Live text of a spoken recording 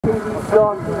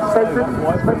John Spencer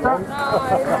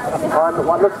on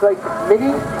what looks like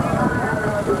Mini.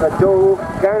 We've got Joe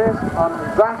Garnett on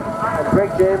Zach and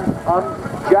Greg James on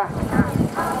Jack.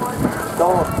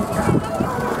 Dawn.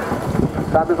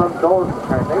 Sam is on Dawn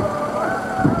apparently.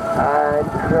 And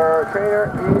your trainer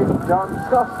is John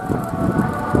Scott.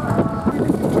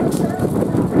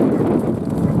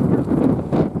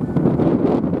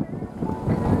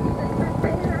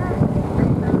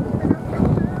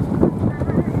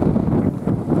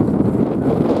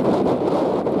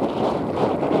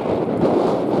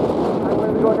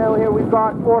 We've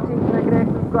got 14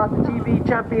 connections, we've got the GB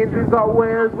champions, we've got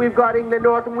Wales, we've got England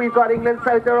North and we've got England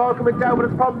South. They're all coming down, but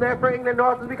it's from there for England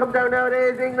North as we come down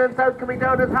nowadays. England South coming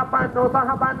down as half band, no it's not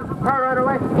half band, it's power right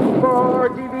away for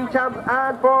GB champs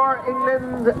and for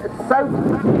England South.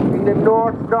 England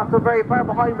North not so very far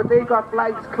behind, but they've got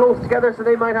flags close together, so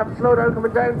they might have to slow down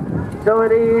coming down. So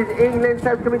it is England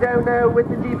South coming down now with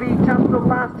the GB champs of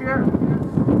last year.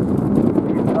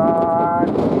 England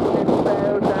South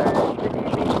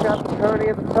turning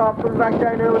at the top, comes back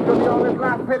down now. It's going to be on this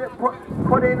last pit,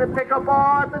 put in and pick up.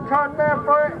 Oh, it's a turn there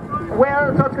for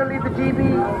Wales, so it's going to leave the GB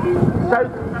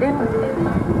South in.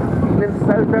 England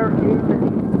South are in.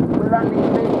 Will that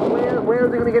leave Wales?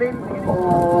 Wales are going to get in.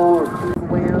 Oh,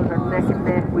 Wales are neck and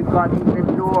neck. We've got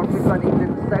England North, we've got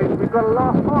England South, we've got a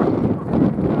lost horse.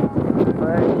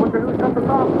 I wonder who's got the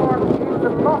lost horse in the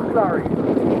lock lorry.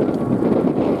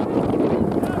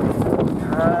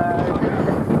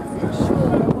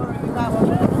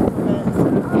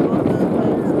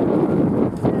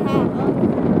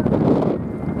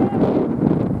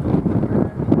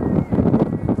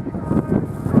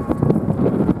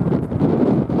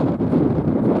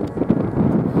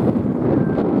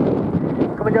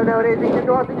 Nowadays, England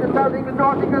North, England South, England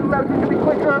North, England South is going to be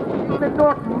quicker. England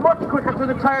North much quicker through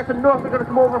the tyres, and North are going to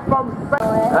come over from South.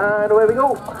 And away we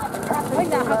go.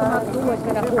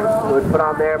 Good put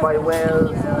on there by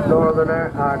Wales,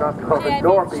 Northerner, not North,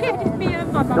 North and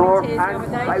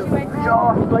South,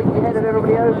 just slightly ahead of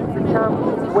everybody else. The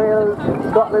champs, Wales,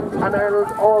 Scotland and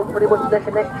Ireland, all pretty much neck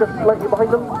and neck, just slightly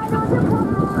behind them.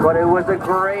 But it was a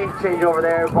great change over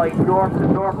there by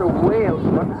North of Wales.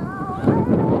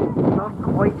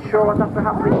 Quite sure what's after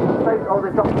happening in the South. Oh,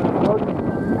 they've dropped the plug.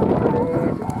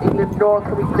 England North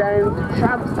coming down. The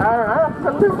champs are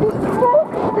absolutely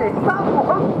smoking this. That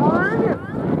was brilliant.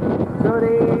 So it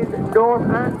is North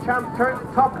and champs turn to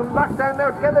top, coming back down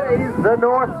there together. It is the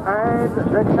North and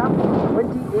the champs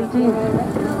 2018.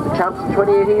 The champs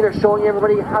 2018 are showing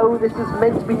everybody how this is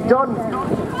meant to be done.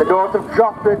 The North have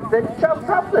dropped it, the champs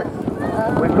have this.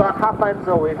 We've got half bands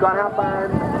though. We've got half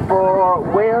band for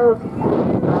Wales.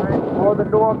 For the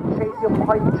North chasing up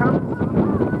behind the champs.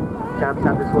 Champs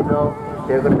have this one now.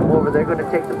 They're going to come over, they're going to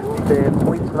take the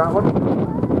points for that one.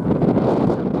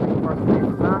 First place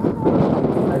and last.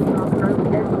 Around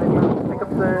again, so they're going to pick up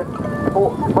the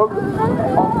mug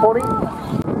off Pony.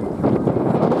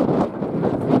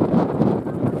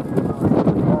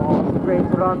 Oh, great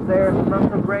put on there, not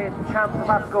so great. Champs have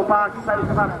had to go back, South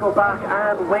have had to go back,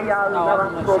 and Wales have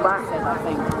had to go back.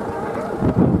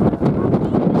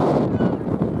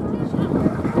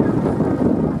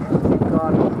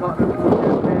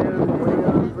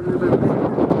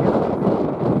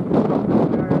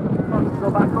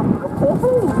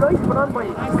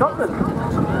 Scotland.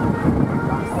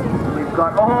 We've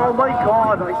got, oh my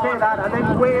god, I say that, and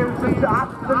then Wales is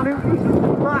absolutely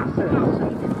massive.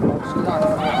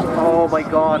 Oh my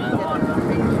god.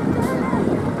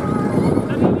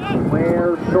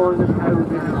 Wales showing us how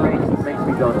this race is meant to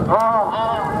be done.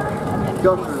 Oh,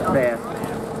 just as best.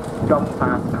 Jump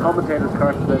past. Commentators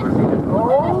curse have ever seen it.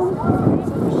 Oh!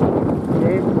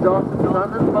 James Dawson is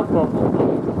on his bum.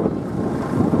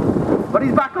 But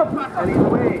he's back up, and he's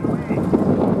away.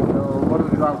 What have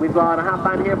we got? We've got a half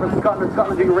band here for Scotland.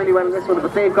 Scotland doing really well in this one,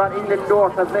 but they've got England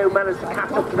North has now managed to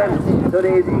catch up to them. So it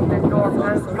is England North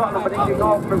and Scotland, but England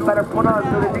North has better put on.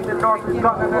 So it is England North and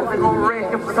Scotland as they go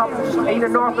racing up to the top.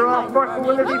 England North are off first, but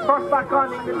will they be first back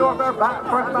on? England North are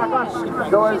first back on.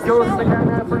 So as Joseph McCann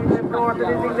now for England North, it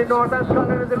is England North and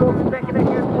Scotland as they go neck and neck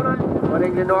here to put on. But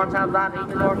England North have that.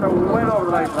 England North are well over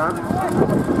the line for that.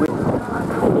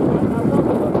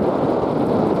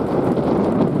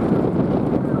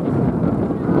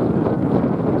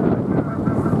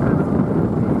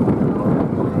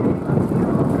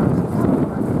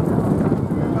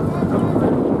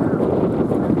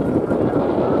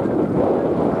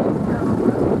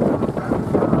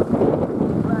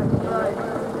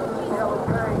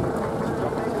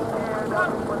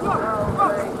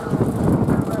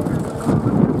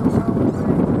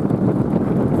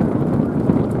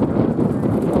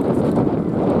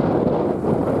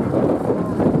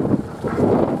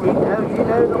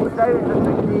 down, up and down. It looks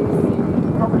like the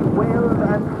probably Wales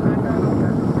and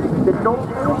the North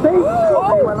very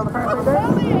well on the far side there.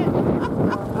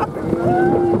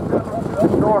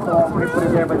 The North, I put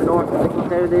it there by the North.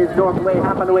 Down it is North away,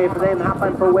 half and away for them, half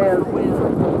and for Wales.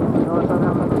 No, it's not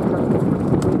half and.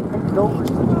 No,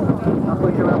 not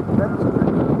quite sure half for them.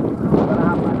 Got a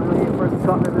half and away for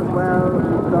Scotland as well.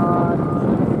 God,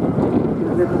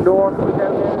 a little North way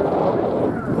down there.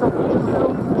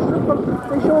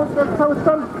 They show us that's how it's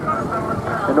done.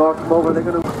 The North come over, they're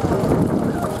going to.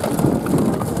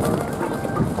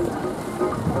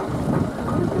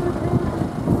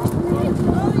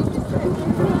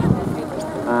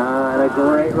 And a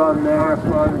great run there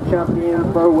for the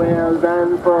champion, for Wales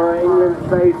and for England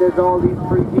South. There's all these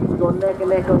three teams going neck and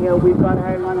neck on here. We've got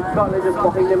Ireland, Scotland just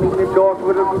bucking them, England North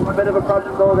with a bit of a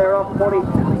project though. They're off 40.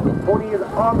 40 is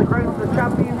on the ground for the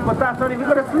champions, but that's not even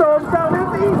going to slow him down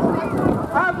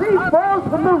as he falls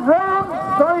from the wrong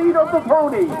side of the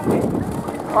pony.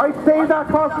 I'd say that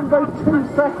cost him about 2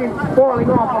 seconds falling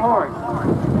off the horse.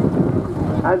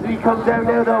 As we come down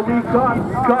now though, we've got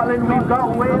Scotland, we've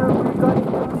got Wales, we've got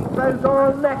England South,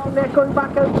 all neck and neck going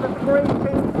back out to the great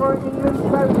team for England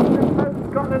South,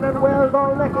 Scotland and Wales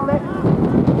all neck and neck.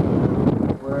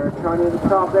 We're turning the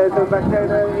top there, so back down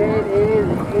now, it is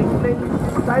England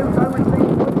South, I would say,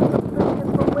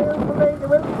 from Wales for Elaine, so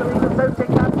England South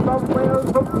take that from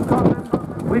Wales, from Scotland.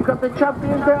 We've got the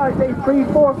champions there, I'd say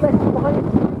 3-4 seconds behind,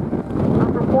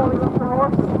 after falling off the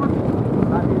horse.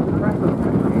 That is impressive.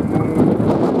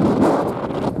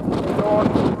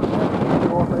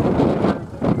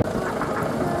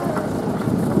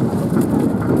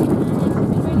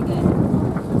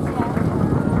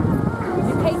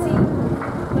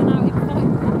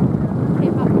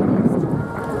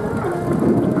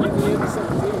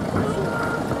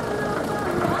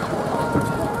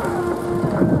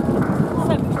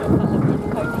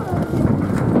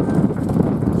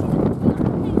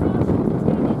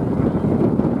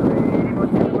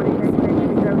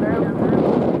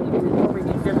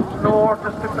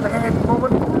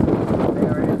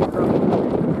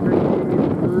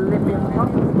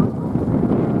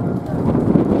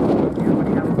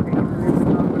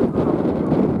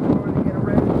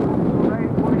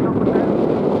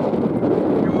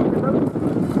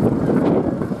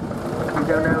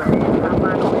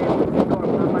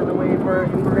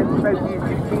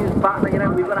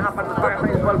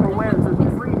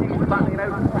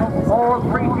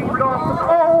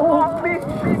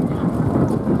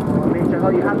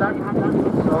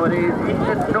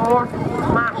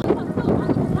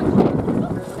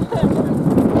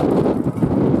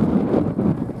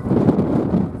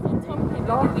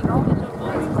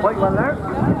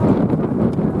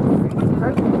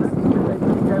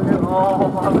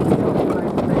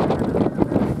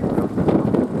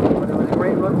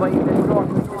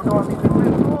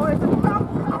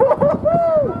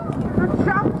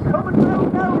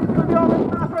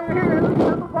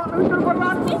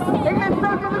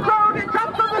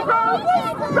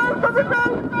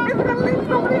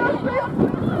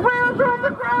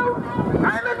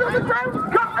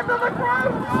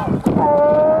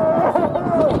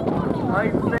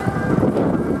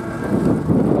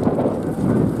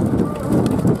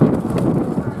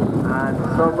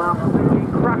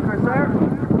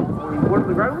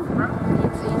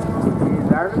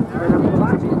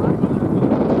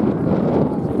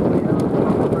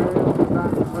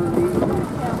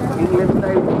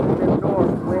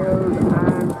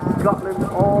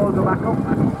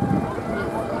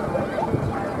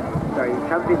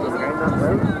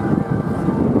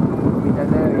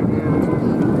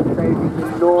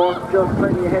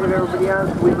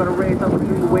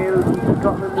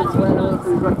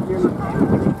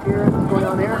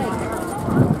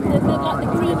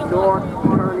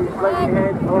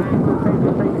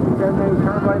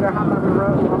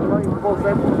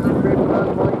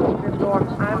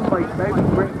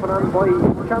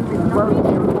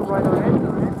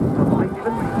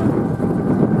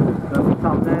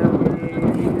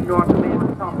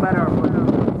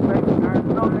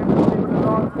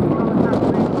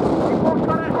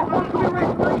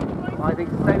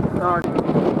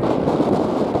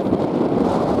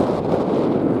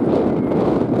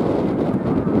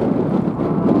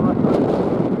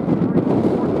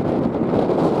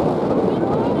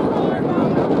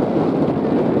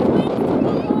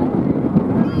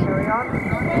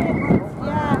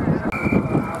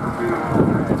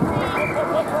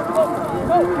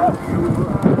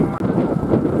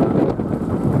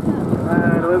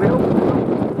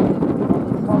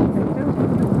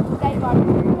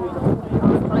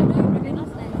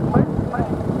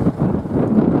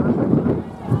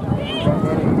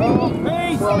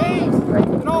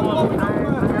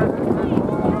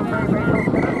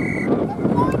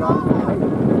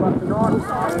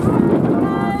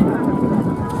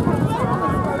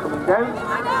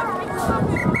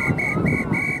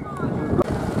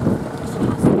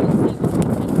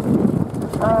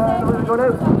 We're going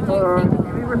out for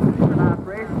last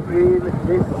race in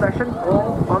this session,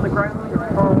 all on the ground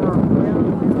for Wales,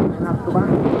 and have to go back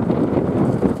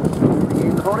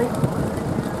in the pony.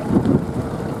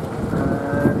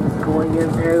 Going in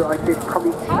now, I think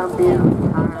probably champion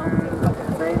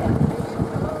and then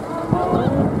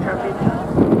champion.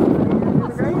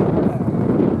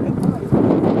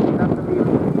 That's the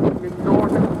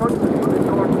north and front, the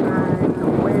north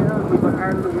and Wales. We've got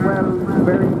Ireland as well,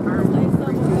 very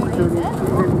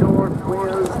in North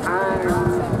Wales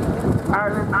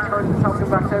and Ireland talking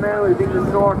back there now. We've been in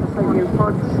the north slightly in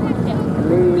front.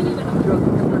 Elaine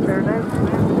just there now.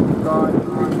 We've got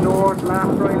the north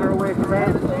last rider away from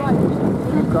them.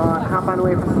 We've got half band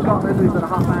away from Scotland. We've got a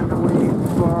half band away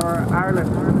for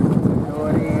Ireland. So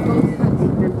it is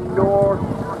England north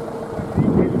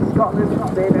in Scotland,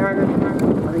 then Ireland. I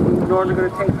think England north are going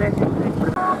to take this.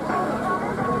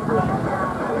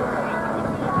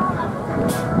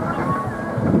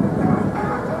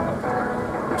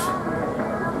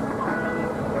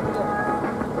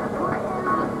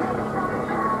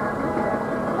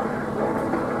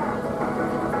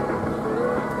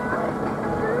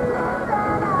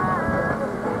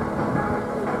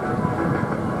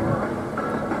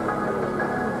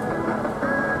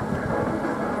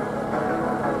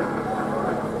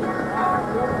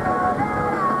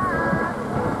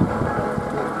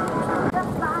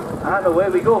 And away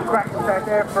we go, cracking start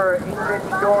there for England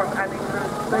North and England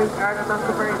South. Ireland not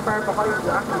so very far behind,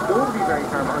 actually don't be very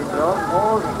far behind at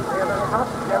all together, top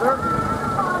together.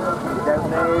 Down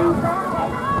now.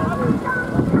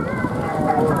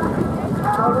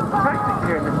 It's all about the tactics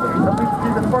here in this way. Some people do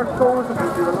the first goal, some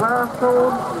people do the last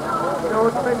goal. You know,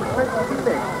 it depends on the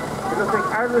team. It looks like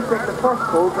Ireland takes the first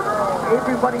goal, but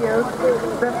everybody else,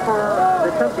 except for the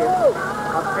champions,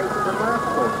 have taken the last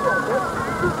goal.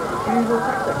 Usual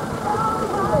tactic.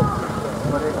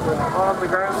 But it's on the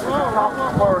ground at the top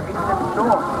for England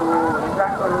North, so is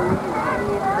that going to lead in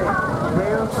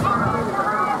Wales?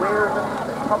 Wales and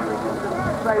probably England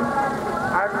South.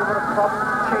 Ireland are going to probably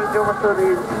change over, so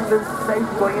there's England South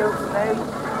going out now.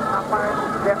 Half band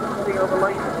definitely on the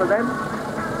line for them.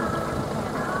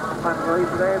 Half band on the line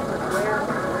for them this way.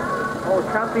 Oh,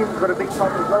 champions got a big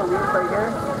problem as well, the inside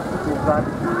here. We've got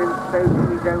England South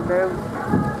coming down now.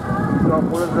 We've got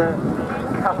one of the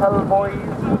Capel boys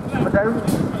coming down.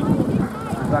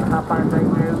 We've got half band right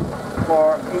now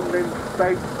for England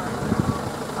South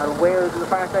and Wales in the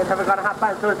far side haven't got a half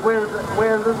band, so it's Wales and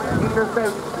England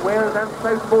South. Wales and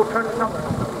South both turning up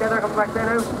together, coming back there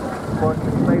now. But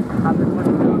the South have been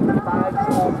putting the bags,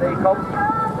 off they come.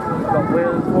 We've got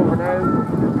Wales over now.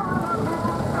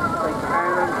 Like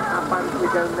Ireland, half band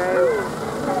coming down now.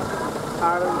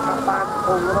 Ireland half band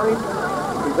over the line.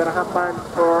 We've got a half band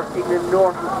for England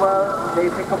North as well. They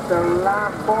pick up their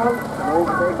last ball, and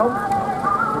over they come.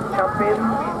 The champions.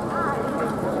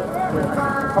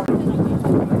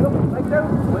 Like that.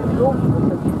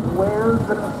 Wales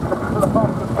and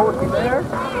off the pony there.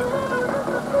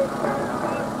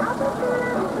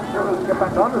 Sure we can get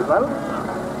back on as well.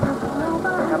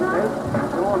 They haven't out.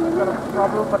 No one's got a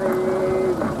problem, but the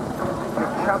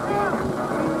champions.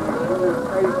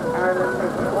 South Ireland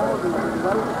as well.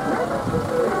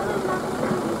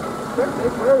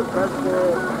 It will, but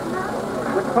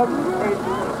the problem is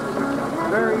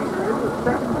very little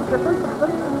second difference.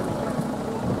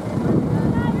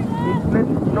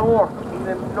 England North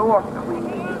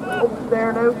up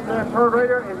there now. The third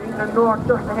rider is England North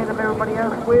just ahead of everybody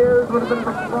else. Wales with a bit of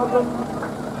a problem.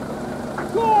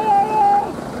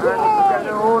 And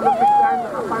look at that,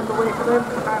 find the way for them.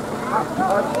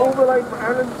 Over line for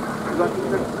Ireland. We've got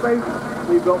England South.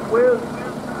 We've got Wales.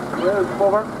 Wales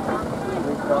over.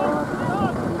 We've got...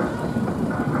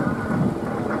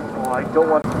 Oh, I don't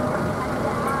want...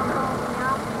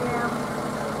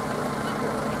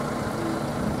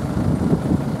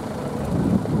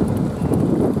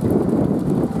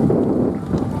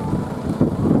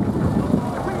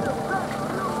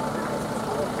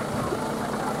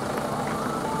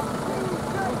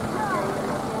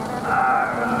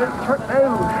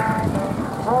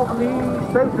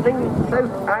 South of England,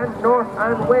 South and North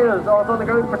and Wales, also on the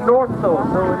ground for North though,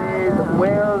 so it is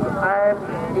Wales and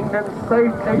England South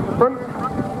out in front,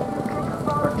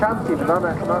 or champs even, not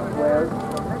Wales.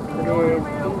 It is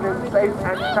England South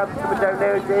and champs coming down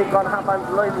now. They've got half band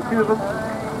line, the two of them.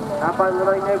 Half band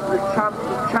line now for the champs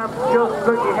just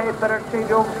slightly ahead, better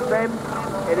change over for them.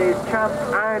 it is champs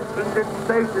and England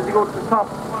South as they go to the top.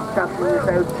 Champs in the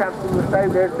South, champs in the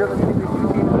South. There's the other two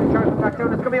teams. They turn back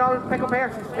down. It's going to be all this pick up here.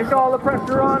 It's all the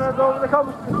pressure on as over the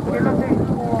comes.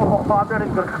 Oh, I'm not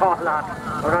even going to call that.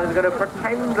 I'm not even going to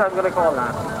pretend I'm going to call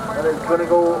that. And it's going to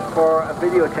go for a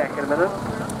video check in a minute. I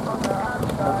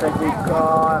think we've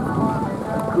got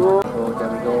good. Oh, there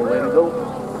we go, way to go.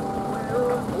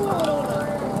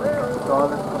 So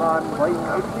this put on by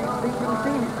HCC.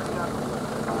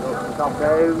 Stop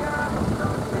down.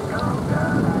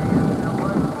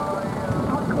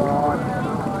 God.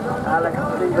 Alex is a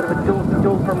bit of a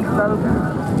jolt from himself.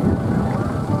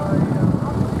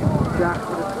 Jack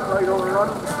with a slide over run,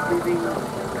 leaving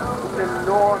the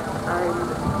North and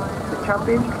the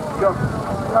champion just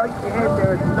slightly ahead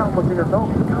there. It's not much in it though.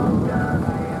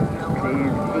 It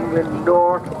is England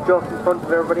North just in front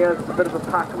of everybody else. A bit of a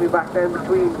pack coming back down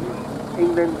between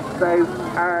England, South,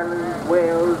 Ireland,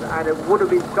 Wales, and it would have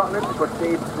been Scotland, but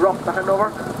they dropped the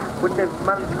handover, which they've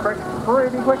managed to correct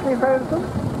pretty quickly, found them.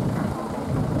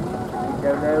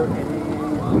 Down now, it is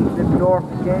England North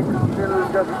again,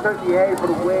 still just slightly ahead, but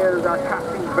Wales are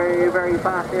catching very, very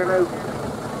fast here now.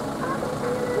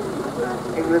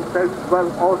 England South as well,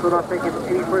 also not taking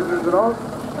any prisoners at all.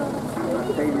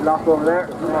 They lock over there.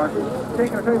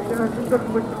 Taking her time, she's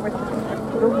looking which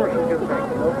number she's going to take,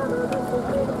 you know.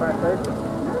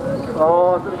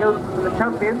 Oh, so the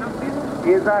champion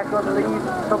is going to leave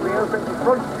somebody else in the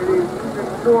front. It is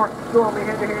England North storming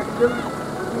ahead here still.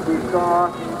 We've got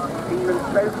England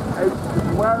South out as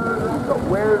well. We've got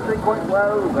Wales doing quite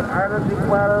well. We've got Ireland doing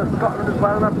well. Scotland as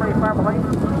well, not very far behind.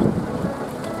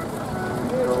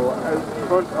 So out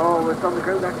front, oh, it's on the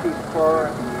ground actually for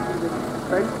England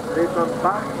South. They've gone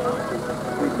back.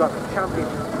 We've got the champion,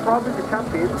 probably the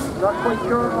champion, not quite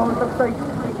sure how it looks like.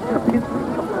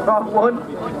 The wrong one,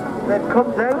 then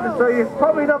comes out, so it's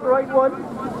probably not the right one.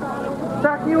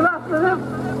 Jack, you laughing at him?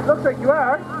 Looks like you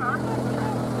are.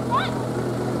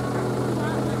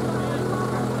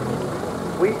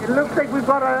 It looks like we've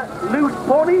got a loose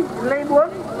pony in lane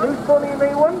 1. Loose pony in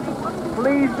lane 1.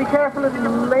 Please be careful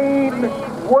in lane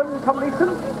 1,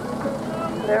 Tomlinson.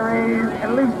 There is a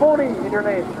loose pony in your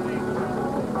lane.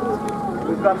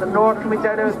 We've got the North coming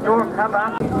down as North have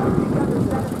that.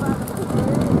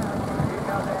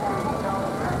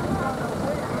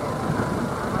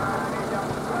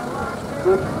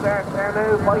 Good start there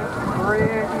now by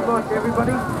pretty much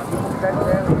everybody.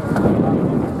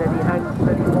 Steady hands,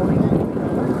 steady pony.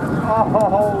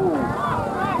 Oh!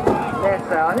 Yes,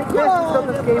 I think Messi has done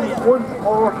this game once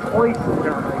or twice in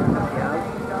their life. Yeah.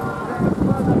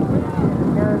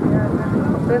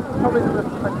 This is probably the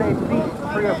I'd say at least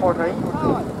 3 or 4 times.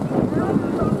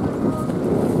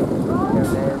 And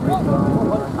then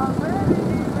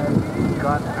we've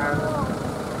got Ireland.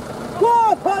 Go,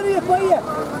 Paddy, for you!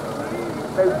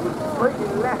 Slightly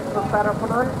less of better for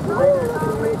now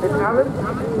than Ireland. I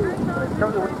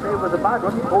certainly wouldn't say it was a bad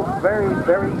one. Both very,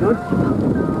 very good.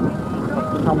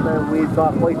 Up the top there, we've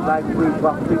got white flags, we've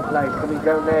got blue flags coming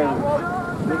down now.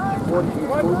 Which one is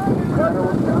going to be the better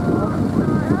one?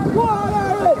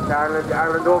 It's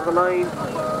Ireland over the line.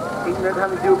 England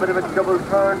having to do a bit of a double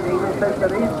turn. England South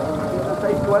that is. England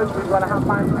South go out. We've got a half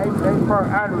band out for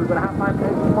Ireland. We've got a half band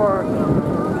out for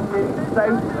England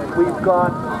South. We've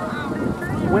got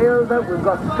Wales out. We've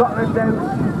got Scotland out.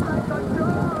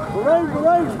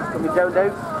 Coming down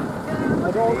now.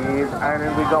 Is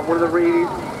Ireland. We've got one of the Reedies.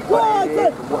 One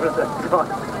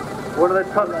of the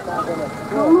tugs.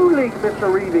 Schooling Mr.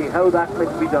 Reedy how that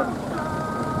meant to be done.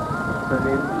 So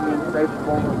then South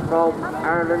from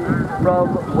Ireland, from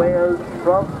Wales,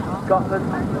 from Scotland.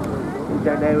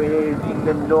 Down now it is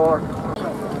England North.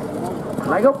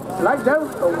 Flag up, flag down,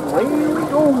 away we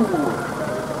go.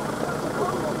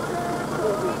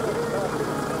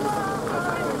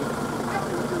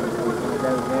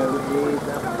 Down now it is a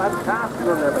fantastic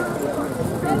one there by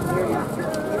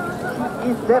She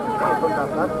is definitely a front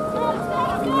half man.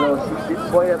 You know, she did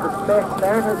quite at the best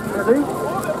start as she can do.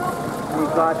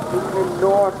 We've got England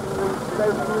North, England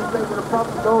South, England South with a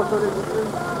problem though, so there's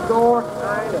England North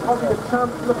and probably the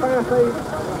champs on the far side.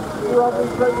 Robin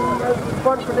slightly out in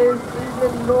front of this.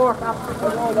 England North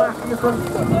absolutely massive in front.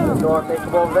 England North take the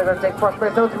ball, they're going to take first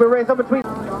place, down to be raised up between.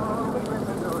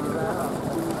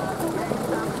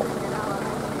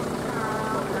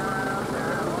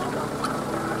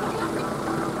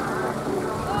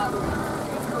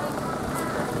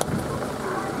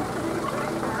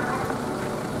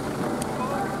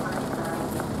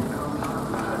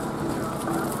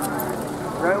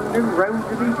 Round and round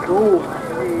to be go.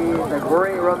 A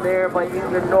great run there by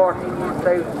England North.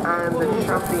 South and the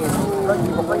champions slightly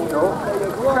behind though.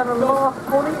 Is that a lost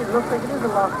money? It looks like it is a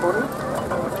lost money.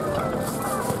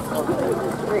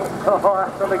 Oh,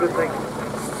 that's not a good thing.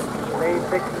 Lane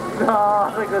 6,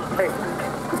 not a good thing.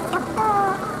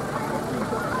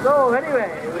 So anyway,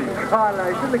 I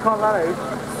shouldn't have called that out.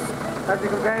 As you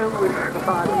go down, we've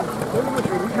got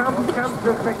champs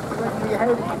looks like slightly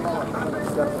ahead.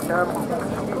 We've got the champs.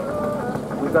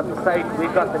 We've got the south,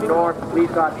 we've got the north,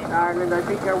 we've got Ireland. I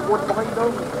think they're one behind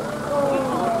those.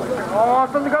 Oh,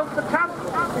 from the go to the champs.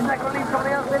 Is that going to leave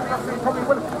somebody else in? It probably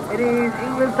will. It is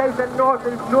England, south and north.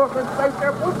 It's north and south.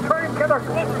 They're both turning together.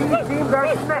 These teams are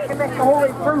neck and neck the whole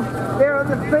way through. They're on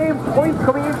the same point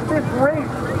coming into this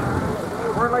race.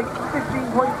 We're like 15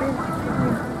 points in,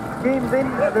 games in,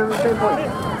 and they're the same point.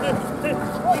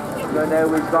 So now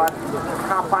we've got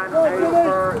Kapan out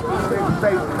for England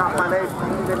south, Kapan out for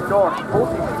England north.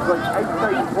 Both of these going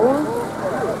outside poles,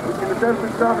 which in itself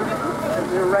is sort of an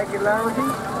irregularity,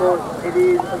 but it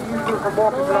is unusual for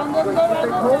more people not going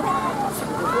inside poles.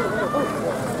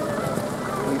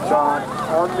 We've got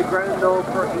on the ground though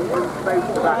for England south,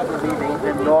 so that will be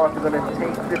England north. We're going to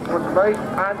take this one right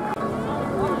and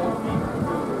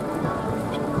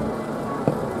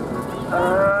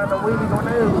away we go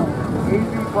now.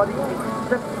 Everybody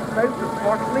except south,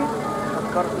 unfortunately, has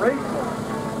got it right.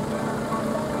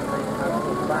 And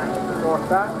back to the north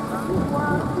back.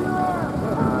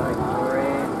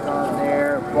 Great on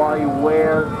there by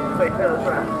Wales. Wales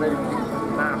are absolutely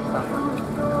smashed that one.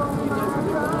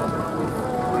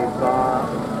 We've got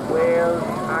Wales,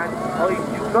 and I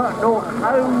do not know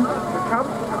how the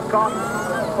champs have got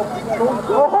up so.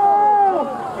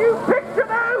 Oh! You picked it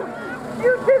out!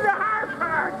 You did the hard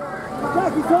part!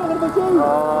 Jackie's talking about you!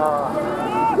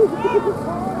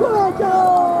 Come on, Joe!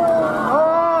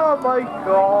 Oh my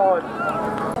god!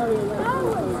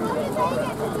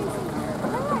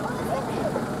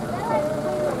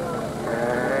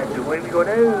 And away we go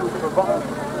now for Bob.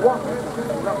 What?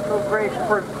 Not so great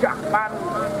for Jackman.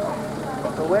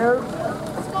 So well.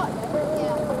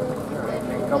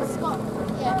 Oh, so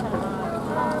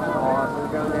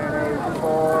we're down there now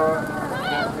for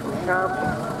champ.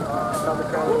 Another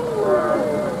champ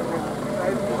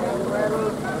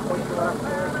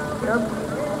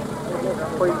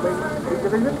for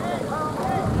division.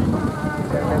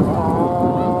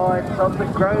 Oh, it's on the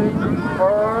ground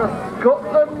for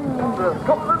Scotland.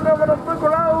 Scotland have it on the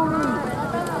ground.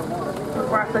 Of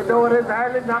course, I know it is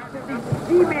Ireland absolutely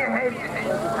steamy ahead.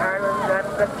 Ireland and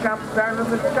the champs,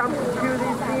 few of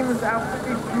these teams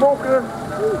absolutely smoking us.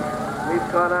 We've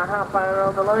got a half hour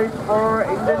on the line for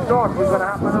England North. We've got a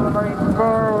half hour on the line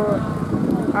for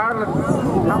Ireland.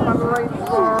 Half hour on the line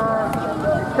for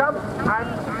the champs and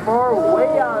for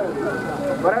Wales.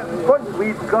 But out in front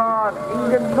we've got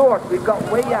England North, we've got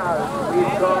Wales,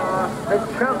 we've got the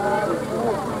champs.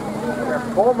 They're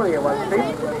formerly a Welsh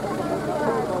team.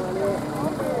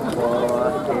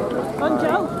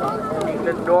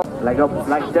 England North. Leg up,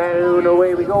 leg down,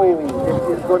 away we go.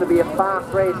 This is going to be a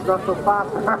fast race, not so fast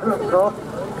for Ireland though,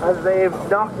 as they've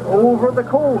knocked over the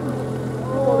cone.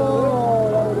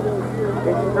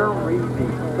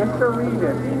 Mr. Reedy,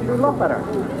 seems a lot better.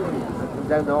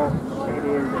 Down though, it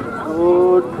is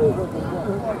good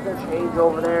change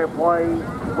over there by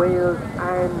Wales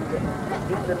and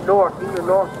England North. England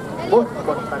North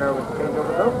much better with the change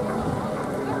over though.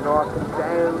 North and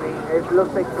down. It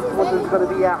looks like this one is going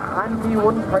to be a handy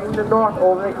one for England North.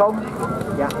 Over they come.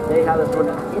 Yeah, they have this one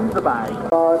in the bag.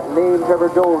 Elaine, Trevor,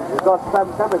 Jones. We've got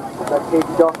Clements. We've got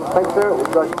Dawson Spencer.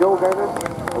 We've got Joe Garnett.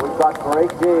 And we've got Greg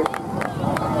James.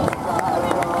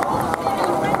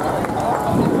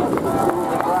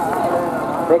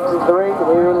 Next is the ring.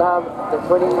 We will have the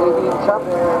 2018 champ.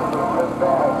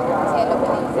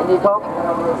 In you come.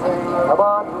 Come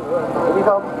on. In you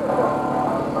come.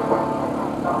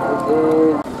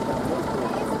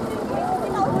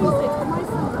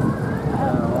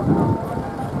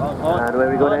 And where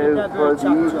we go now for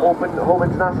the Open Home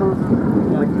Internationals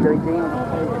 2019.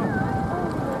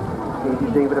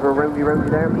 He's doing a bit of a roundy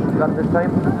there, but he's got it this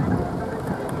time.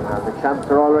 And the champs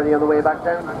are already on the way back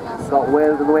down. We've got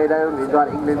Wales on the way down, we've got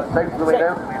England South on the way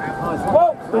down.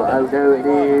 So out now it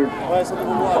is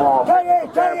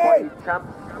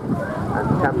champs. And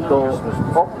the champs go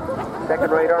up,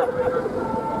 second rider.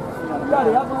 So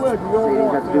you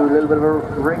have to do a little bit of a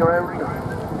ring around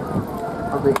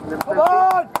of the England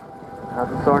South. Has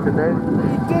it sorted now.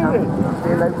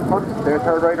 Still out in front. Their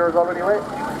third rider is already away. I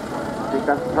think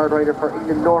that's the third rider for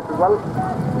England North as well.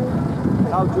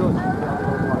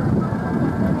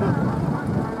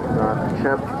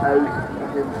 Champ out,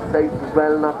 England South as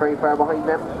well, not very far behind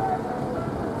them.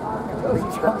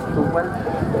 believe that's the Welsh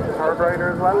third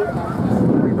rider as well.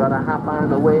 We've got a half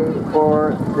band away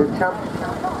for the champs.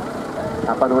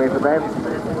 Half band away for them.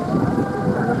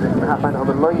 And a half band on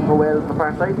the line for Wales on the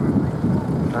far side.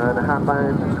 And a half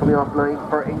band coming off line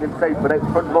for England South. But out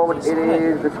front at the moment it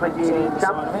is the 2018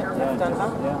 champs.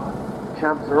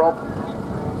 Champs are up.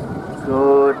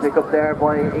 Good pick up there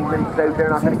by England South. They're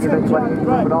not going to give anybody any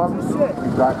room at all.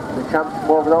 We've got the champs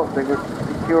come over though. They're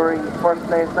securing first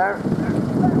place there.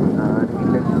 And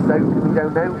England South coming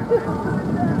down now.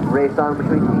 Race on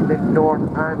between England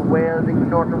North and Wales.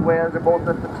 England North and Wales are both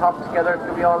at the top together. It's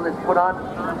going to be all this put on.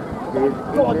 It is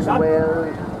England,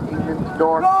 Wales, England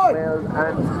North, Wales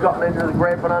and Scotland. There's a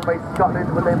great put on by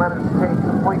Scotland when they manage to take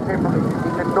some points here from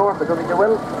England North. I don't think they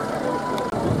will.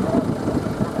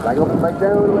 Flag up and flag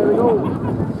down, away we go.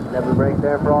 Level break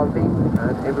there for all teams,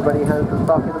 and everybody has the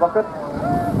stock in the bucket.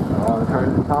 All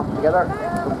turn the top together.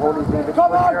 Some ponies need a bit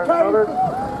quicker than others.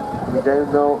 Coming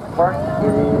down though, first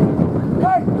it is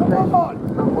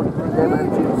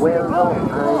Wales though,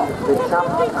 and the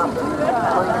champs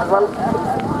as well.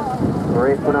 The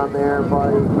race put on there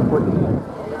by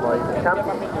the champs.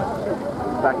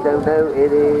 Back down now,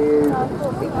 it is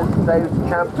England South,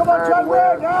 champs and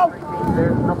Wales.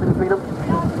 There's nothing between them.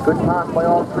 Good pass by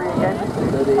all three again.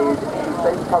 It is England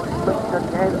South probably slightly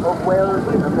just ahead of Wales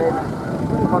and then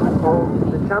in front of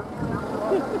the champs.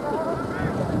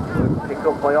 Good pick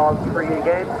up by all three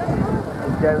again.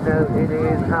 And down now it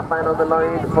is half man on the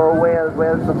line for Wales.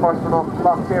 Wales the first one off the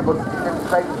block here, but England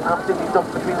South absolutely stuck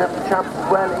between them. The champs as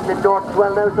well, England North as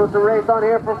well now, so it's a race on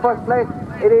here for first place.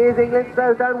 It is England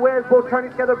South and Wales both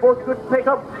turning together, both good pick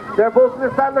up. They're both in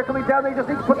the stand, they're coming down, they just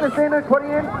need to put this in and put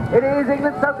it in. It is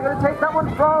England South, they're going to take that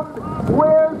one from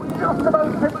Wales, just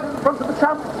about in front of the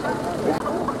champs.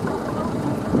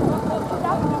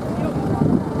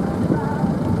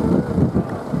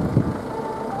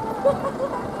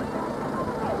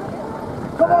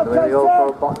 Come on, there we go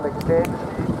for bottom exchange.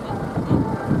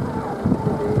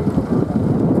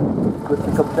 Good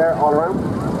pick up there all around.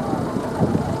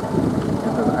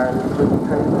 Ireland's good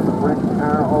trains, the rest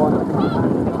are on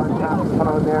put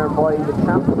on there by the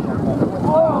champ.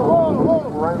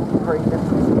 Round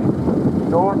training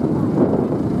north.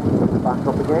 Back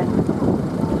up again.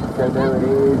 Down there it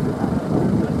is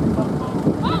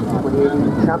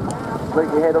 2018 champ.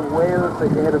 Slightly ahead of Wales,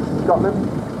 slightly ahead of Scotland.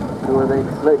 Who are then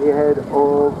slightly ahead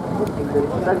of England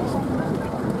South.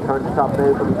 Turn to top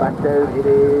now, coming back down. It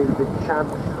is the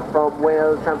champs from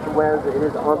Wales, champs from Wales. It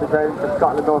is on the ground for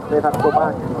Scotland North. They've had to go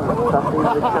back. That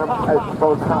means the champs out in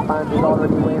front. Half band is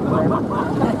already away from them.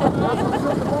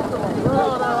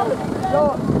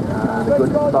 And a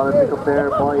good solid pick up there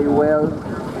by Wales.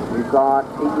 We've got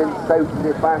England South in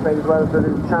this far side as well. So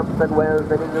there's champs and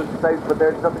Wales and England South, but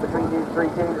there's nothing between these three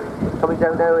teams. Coming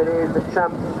down now, it is the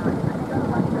champs.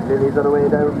 Lily's on the way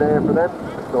down there for them.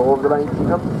 So over the line she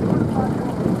comes.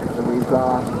 And we've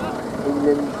got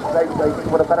England South, I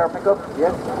think, with a better pickup.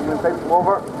 Yes, England South come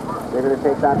over. They're going to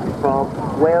take that from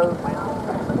Wales.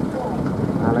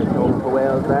 Alex over for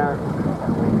Wales there.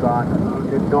 We've got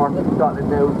England North and Scotland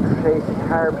now chasing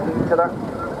hard between each other.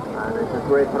 And it's a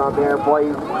great one on there by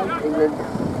England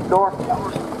North.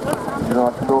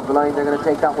 North over the line, they're going to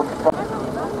take that one from.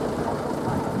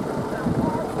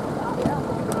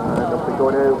 And up we go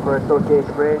now for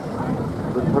association race.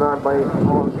 Good put on by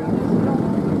all teams.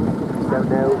 Down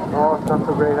now. Oh, it's not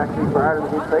so great actually for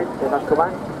Ireland's inside. They have to go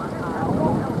back.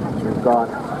 We've got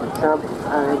the champs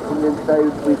and England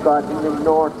South. We've got England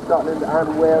North, Scotland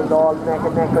and Wales all neck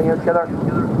and neck on each other.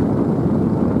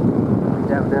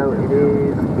 Down now it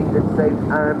is England South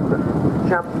and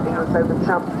champs. England South and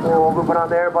champs. Oh, good put on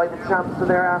there by the champs. So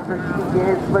they're after sneaky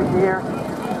ahead slightly here.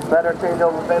 Better change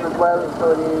over them as well.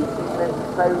 So it is England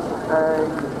South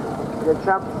and the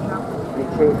champs. They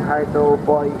chase hard though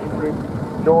by England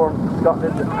North,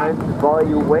 Scotland and by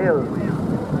Wales.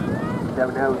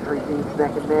 Down now, three teams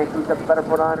neck and neck. Who's got the better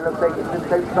put on? It looks like England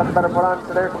South's got the better put on,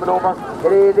 so they're coming over.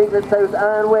 It is England South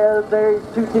and Wales. There's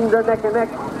two teams are neck and neck.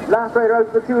 Last rider out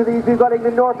for the two of these. We've got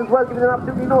England North as well, giving them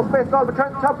absolutely no space at all. But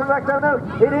trying to top them back down now.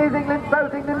 It is England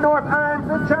South, England North and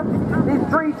the champs. These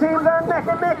three teams are neck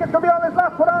and neck. It's going to be on this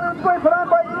last put on, and it's going to put on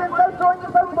by England South, throwing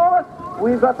the South over.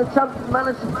 We've got the champs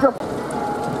managed to jump.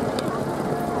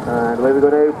 And away we go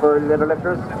now for leather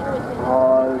lifters.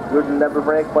 Good level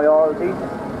break by all teams.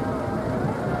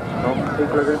 Some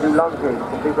people are going to do long takes,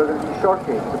 some people are going to do short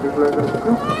takes, some people are going to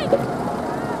scoop.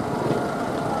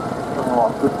 Oh,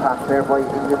 good pass there by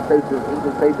England South.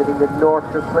 England South and England North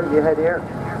just slightly ahead here.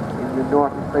 England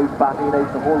North and South battling it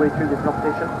out the whole way through this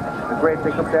competition. A great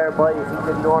pick up there by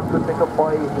England North, good pick up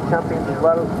by the champions as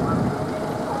well.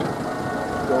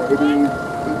 So it is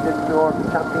England North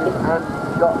champions and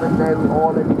Scotland now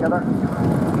all in together.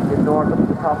 England North up at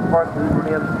the top first, who's going to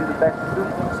be able to do the best scoop.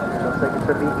 Looks like it's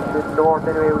going to be England North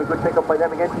anyway, with a good pick up by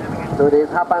them again. So it is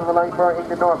Hattie on the line for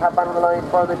England North, Hattie on the line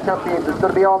for the champions. It's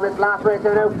going to be all this last race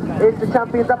here now. It's the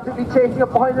champions absolutely chasing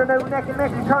up behind her now, neck and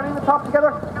neck, turning the top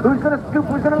together. Who's going to scoop,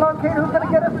 who's going to launch in, who's going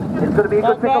to get it? It's going to be a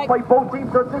good pick up by both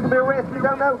teams, so it's going to be a race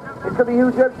down now. It's going to be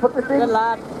who's going to put this in. Good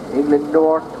lad. England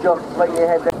North just slightly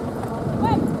ahead there.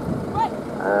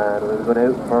 And we're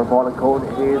going out for ball and cone.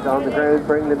 It is on the ground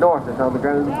for England North, it's on the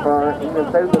ground for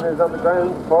England South, and it is on the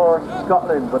ground for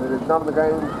Scotland, but it is not on the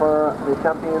ground for the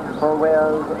champions, for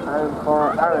Wales and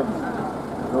for Ireland.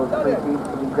 Those three teams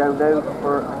coming down now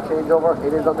for a changeover.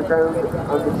 It is on the ground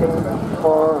on the change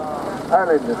for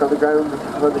Ireland, it's on the ground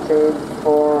for the change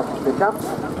for the champs.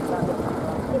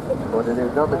 But it is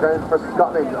not on the ground for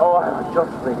Scotland. Oh,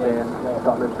 just like there,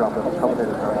 Scotland dropping, coming in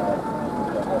as well.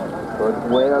 But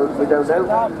Wales we don't know.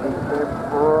 They're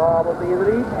probably in the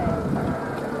lead.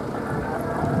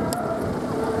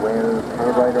 Wales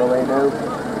are right away now.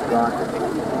 We've got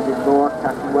England North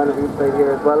catching well of the inside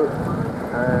here as well.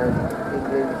 And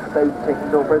England South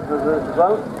taking no prisoners as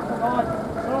well.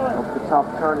 Up the top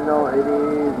turn now, it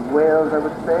is Wales I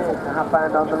would say. It's a half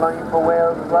band on the line for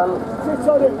Wales as well.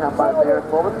 Half band there at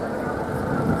the moment.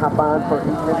 Half band for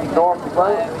England North as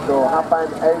well. So half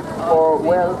band out for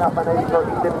Wales, half band out for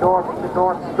England North. England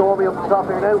North stormy up the top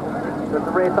here now. There's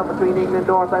a race on between England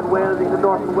North and Wales. England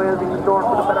North and Wales. England North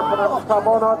with a better put on the top.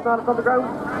 Oh no, it's not, it's on the ground.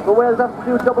 But Wales has to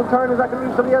do a double turn. Is that going to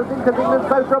leave somebody else in? Because England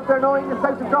South are up there now. England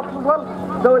South is dropping as well.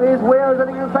 So it is Wales and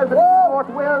England South and England North.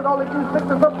 Wales, all they do is pick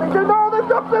this up. They do. No, they've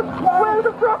dropped it. Wales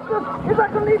have dropped it. Is that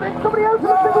going to leave somebody else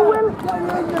in the single Will?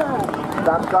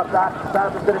 Sam's got that. Sam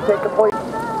is going to take the point.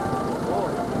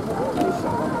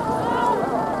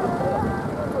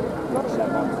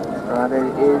 And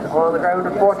it is on the ground,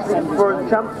 unfortunately, for the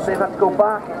champs. They've had to go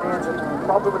back. It is a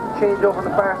problem with the changeover on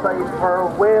the far side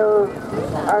for Wales.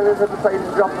 Ireland have decided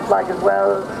to drop the flag as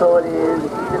well. So it is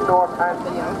England North and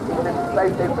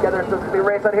England South together. So it's going to be a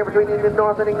race out here between England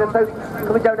North and England South.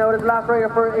 Coming down now as the last rider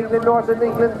for England North and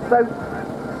England South.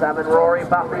 Sam and Rory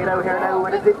battling it out here now,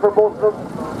 and it's in for both of them.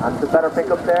 And the better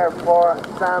pick up there for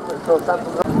Sam. So Sam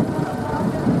comes up.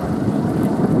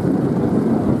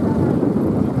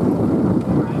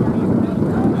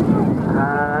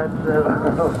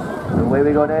 Away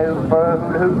we go now for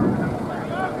hula hoop.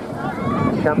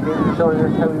 Champion showing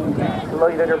us how he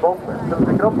slide in her bump and still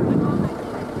pick it up.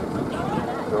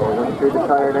 So going through the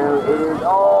tyre now, it is,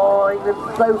 oh, England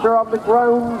South are on the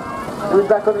ground. Who's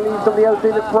that going to leave somebody else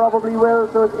in? It probably will.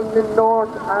 So it's England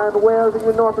North and Wales,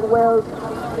 England North and Wales.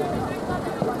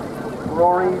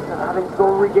 Rory's having to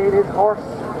go regain his horse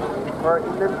for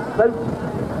England South.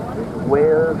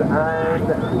 Wales and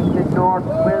England North,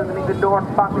 Wales and England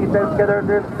North battling it down together.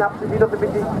 There's absolutely nothing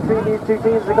between these two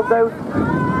teams that come down.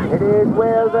 It is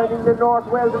Wales and England North,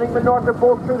 Wales and England North, they're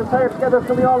both through the tyre together,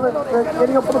 so we all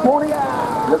getting up for the pony.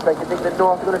 Looks like it's England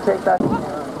North going to take that.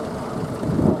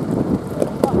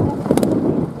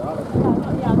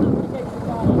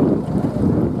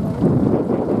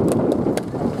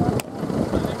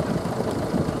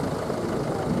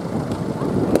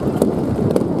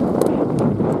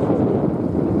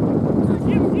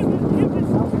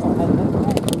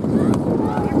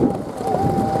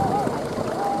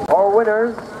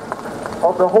 Winners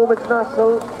of the Home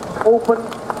International Open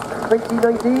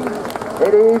 2019,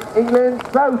 it is England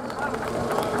South,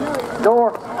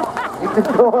 North, England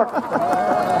North.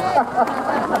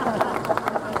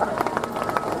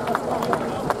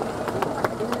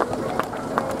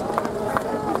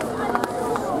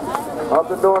 On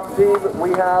the North team, we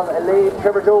have Elaine,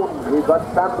 Trevor Jones, we've got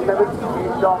Sam Clements,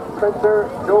 Dawson, Spencer,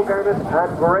 Joe Garnett,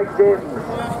 and Greg James.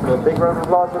 So a big round of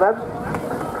applause for them.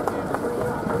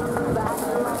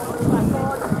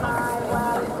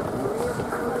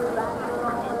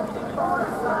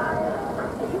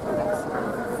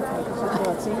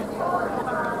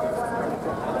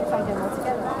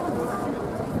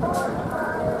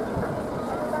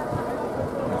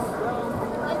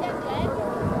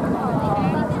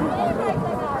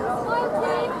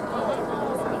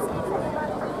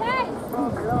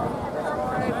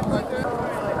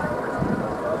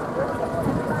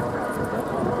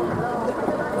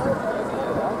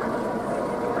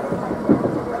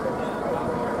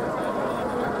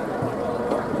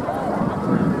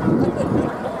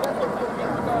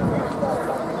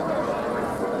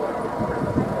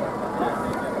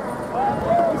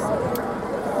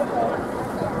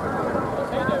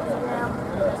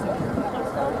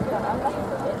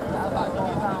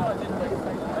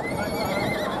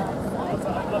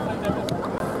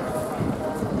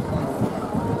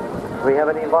 Do we have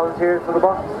any volunteers for the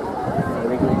bus?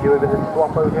 We can do a bit of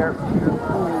swap out here.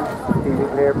 See if we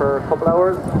can here for a couple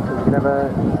hours. So we can have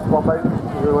a swap out.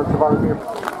 Who wants to volunteer?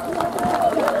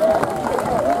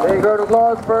 Big round of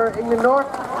applause for England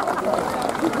North.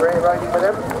 Great riding for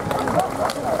them.